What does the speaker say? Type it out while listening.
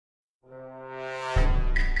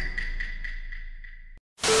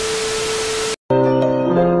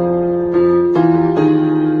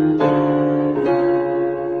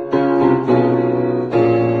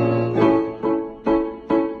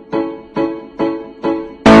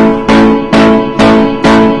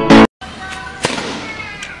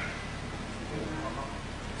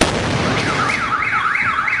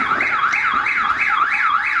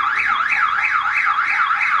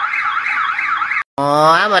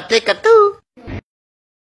I'ma take a two.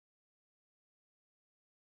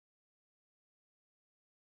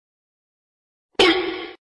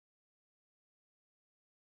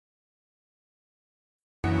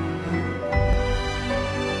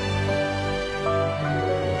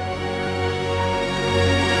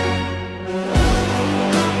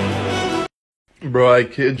 Bro, I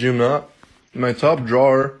kid you not. My top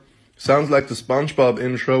drawer sounds like the SpongeBob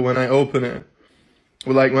intro when I open it.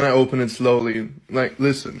 Well, like when I open it slowly. Like,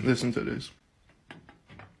 listen to this.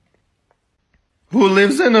 Who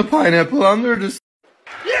lives in a pineapple under the...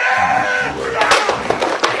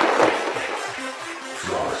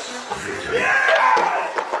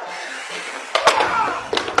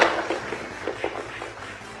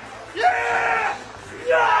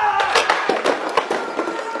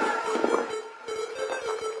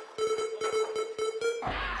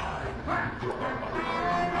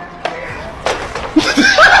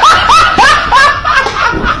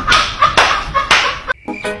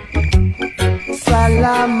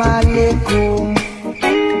 Salam alaikum.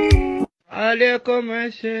 Alaikum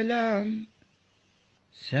assalam.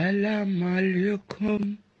 Salam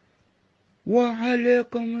alaikum. Wa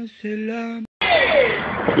alaikum assalam.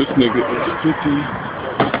 This nigga is 50.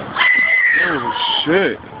 Oh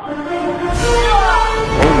shit. Oh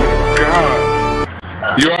my god.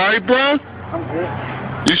 You alright, bro? I'm good.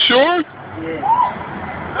 You sure? Yeah.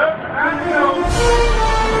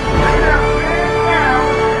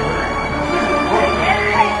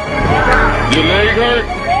 Your leg hurt?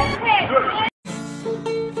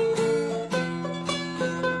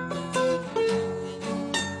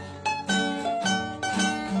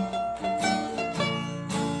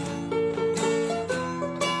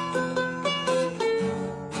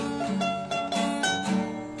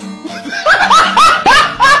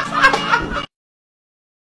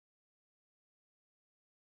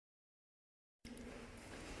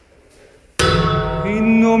 In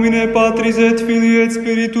nomine Patris et Filii et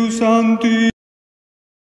Spiritus Sancti.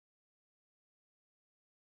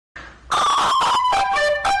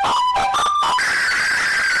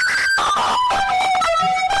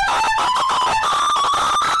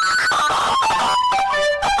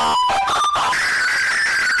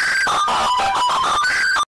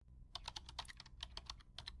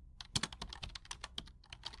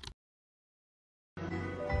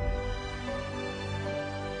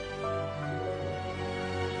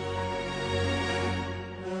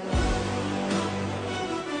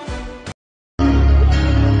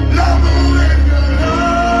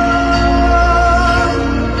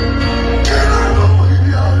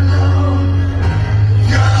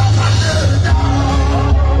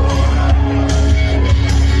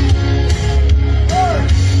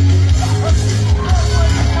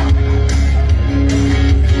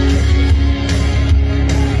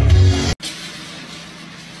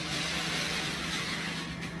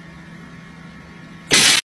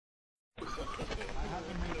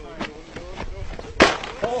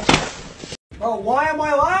 Bro, why am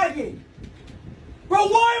I lagging? Bro,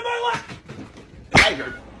 why am I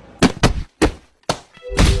lagging?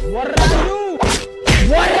 What did I do?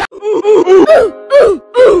 What?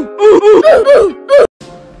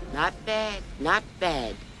 Not bad, not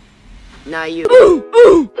bad. Now you.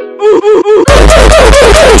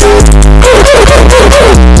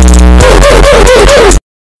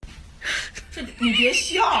 你别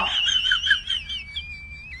笑。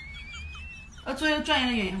要做一个专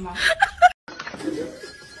业的演员吗？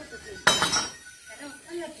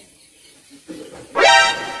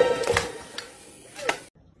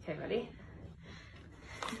巧克力。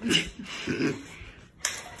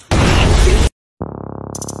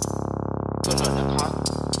做准了他。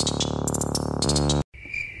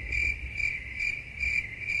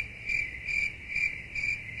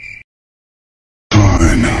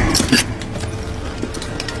Fine.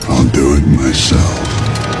 I'll do it myself.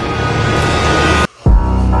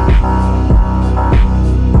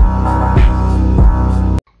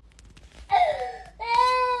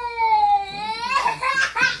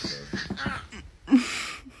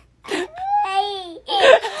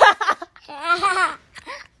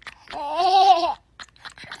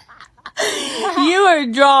 You are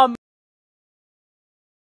dumb.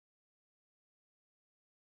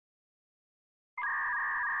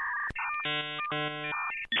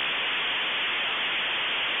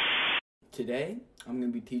 Today, I'm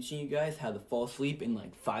going to be teaching you guys how to fall asleep in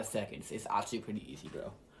like 5 seconds. It's actually pretty easy,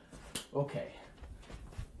 bro. Okay.